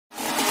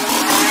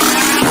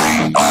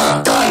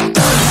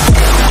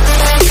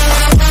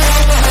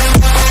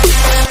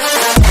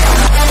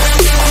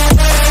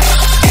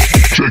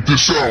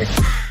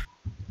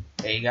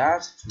Hey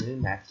guys, it's me,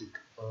 Magic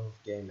of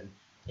Gaming,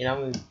 and I'm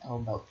going to be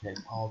talking about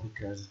Jake Paul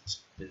because it's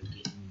been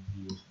getting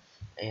views,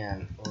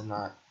 and well,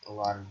 not a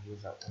lot of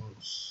views at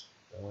once,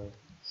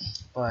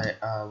 but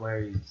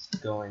where he's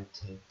going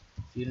to.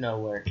 If you know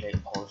where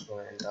Jake Paul is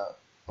going to end up,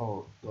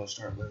 or going to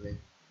start living,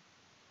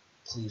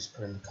 please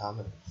put in the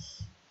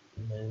comments.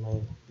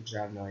 Mainly, because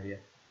I have no idea.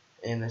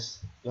 And this is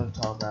going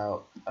to talk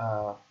about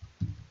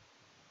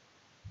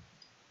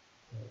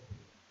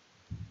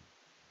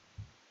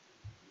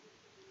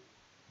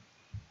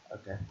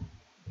okay,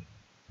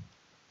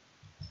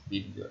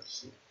 speed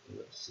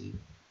UFC.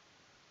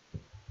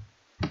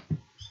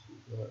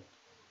 Look,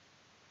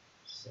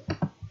 so,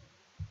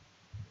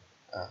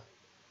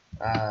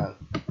 uh,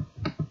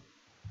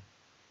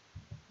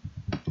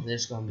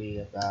 this is gonna be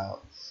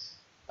about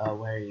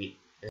where he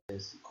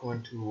is.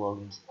 According to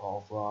Logan's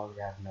Paul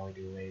vlog, I have no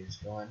idea where he's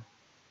going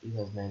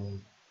because mainly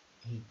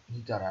he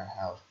got our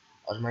house.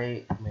 The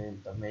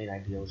main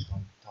idea was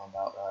going to talk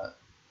about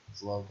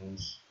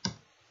Logan's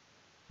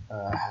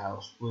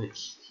house,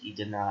 which he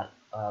did not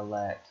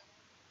let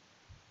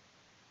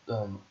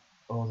all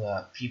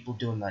the people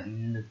doing that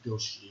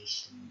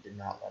negotiation did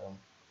not let him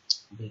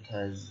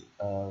because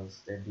of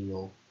their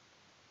deal,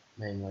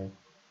 mainly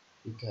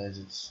because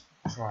it's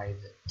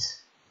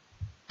private.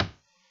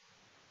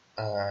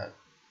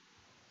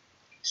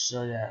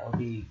 So yeah, it'll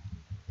be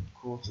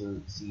cool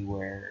to see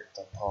where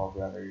the Paul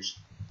brothers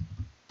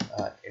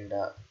end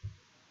up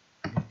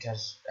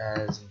because,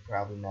 as you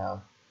probably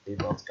know, they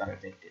both got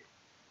evicted.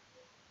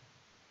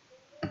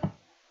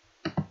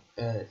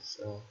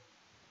 So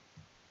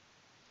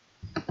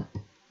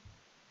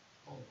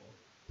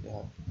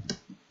yeah,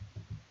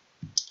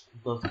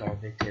 both got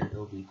evicted.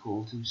 It'll be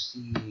cool to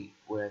see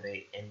where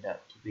they end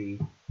up to be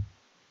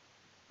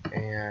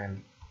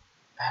and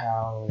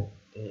how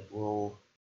it will